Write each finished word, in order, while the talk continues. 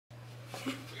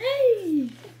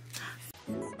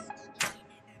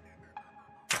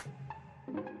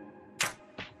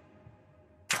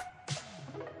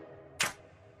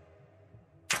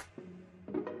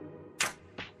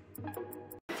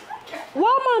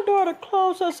Why my daughter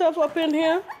close herself up in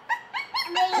here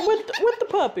with the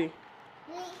puppy?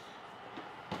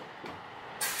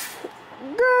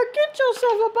 Girl, get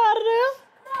yourself up out of there.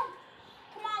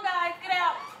 Come on, guys, get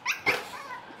out.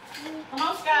 Come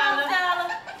on, Skylar.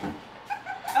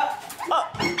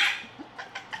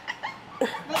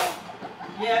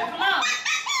 Yeah, come on.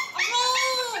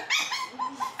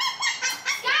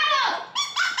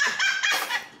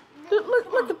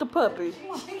 Look at the puppy.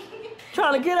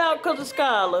 Trying to get out because of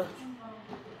Skylar.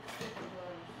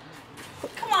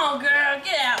 Come on, girl,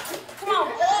 get out. Come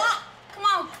on. Come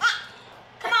on.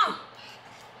 Come on.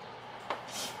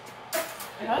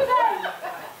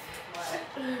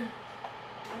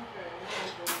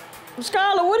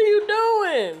 Skylar, what are you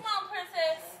doing? Come on,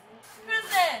 princess.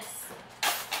 Princess.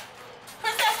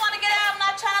 Princess want to get out. I'm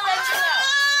not trying to let you out.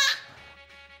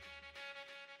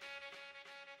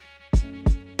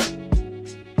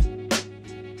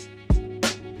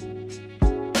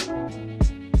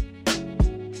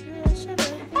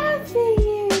 I see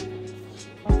you.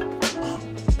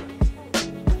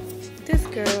 This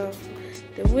girl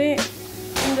that went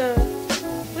in the,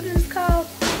 what is it called?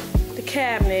 The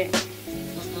cabinet.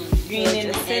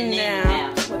 Just sitting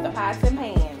down with the pots and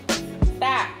pans.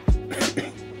 Stop.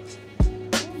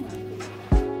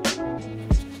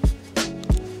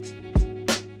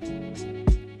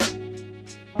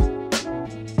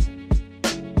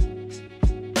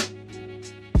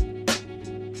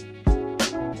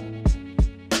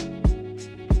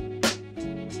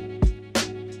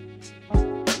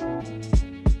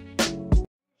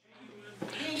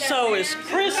 So it's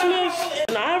Christmas,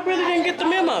 and I really didn't get the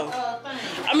memo.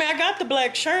 I mean, I got the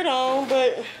black shirt on,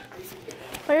 but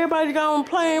everybody got on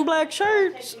plain black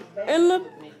shirts and the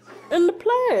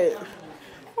plaid.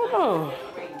 Hold on.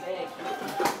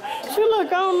 See,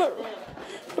 look, on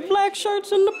the black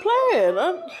shirts and the plaid.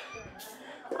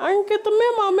 I didn't get the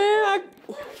memo, man.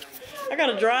 I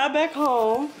gotta drive back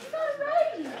home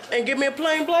and get me a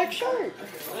plain black shirt.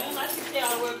 Well, I can stay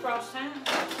all the way across town.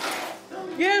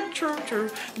 Yeah, true.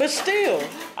 But still,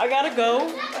 I gotta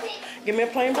go. Give me a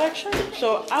plain black shirt.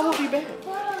 So I will be back.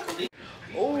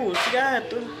 Oh, see, I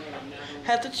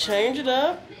had to change it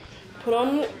up. Put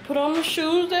on the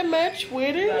shoes that match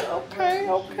with it.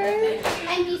 Okay.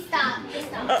 And you stop.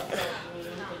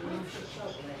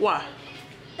 Why?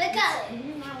 The color.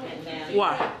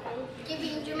 Why? Give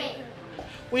you Jermaine.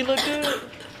 We look good.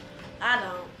 I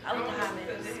don't. I look a hot mess.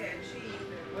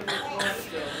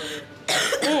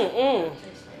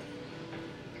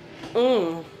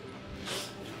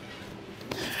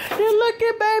 Then look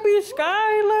at baby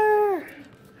Skylar.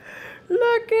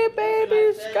 Look at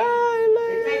baby Skylar.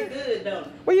 It tastes good, don't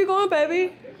it? Where you going,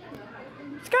 baby?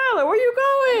 Skylar, where you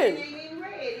going? It ain't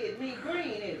red, it be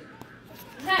green, is it?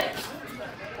 Hey.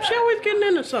 She always getting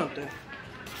into something.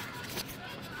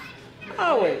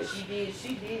 Always.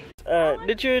 She did.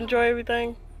 Did you enjoy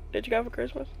everything that you got for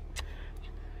Christmas?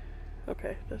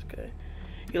 Okay, that's good.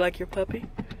 You like your puppy?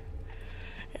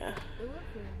 Yeah.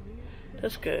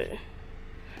 That's good.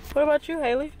 What about you,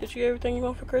 Haley? Did you get everything you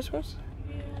want for Christmas?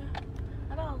 Yeah.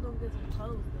 I thought I was gonna get some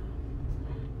clothes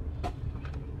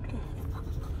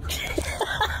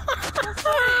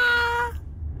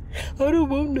though. I don't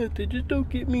want nothing. Just don't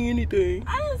get me anything.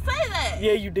 I didn't say that.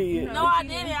 Yeah, you did. No, I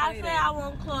didn't. I said I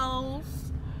want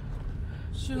clothes.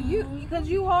 Shoes. Because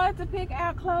you hard to pick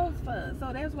out clothes for.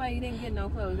 So that's why you didn't get no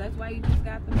clothes. That's why you just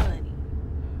got the money.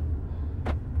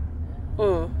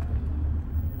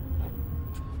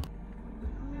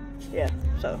 Yeah,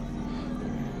 so.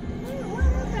 Why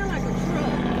does that sound like a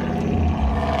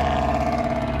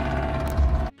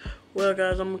truck? Well,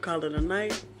 guys, I'm gonna call it a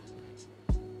night.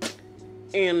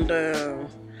 And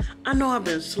I know I've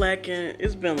been slacking.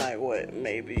 It's been like, what,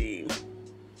 maybe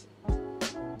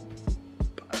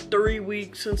 3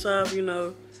 weeks since I've,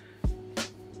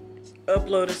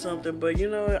 uploaded something. But,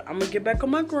 I'm gonna get back on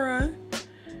my grind.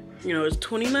 It's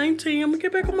 2019. I'm gonna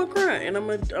get back on my grind. And I'm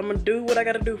gonna do what I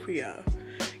gotta do for y'all.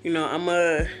 I'm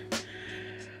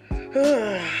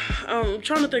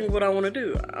trying to think what I want to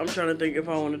do. I'm trying to think if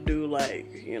I want to do like,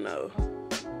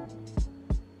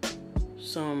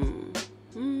 some,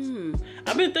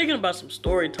 I've been thinking about some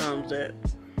story times that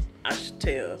I should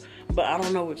tell, but I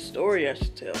don't know what story I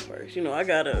should tell first. I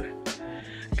got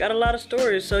a lot of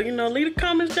stories, so leave the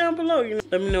comments down below.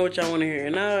 Let me know what y'all want to hear,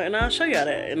 and I'll show y'all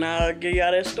that, and I'll give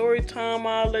y'all that story time.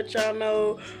 I'll let y'all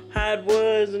know how it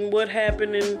was and what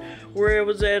happened and where it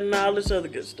was at and all this other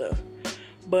good stuff.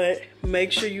 But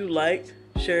make sure you like,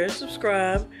 share, and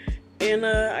subscribe. And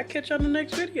I'll catch you on the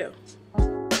next video.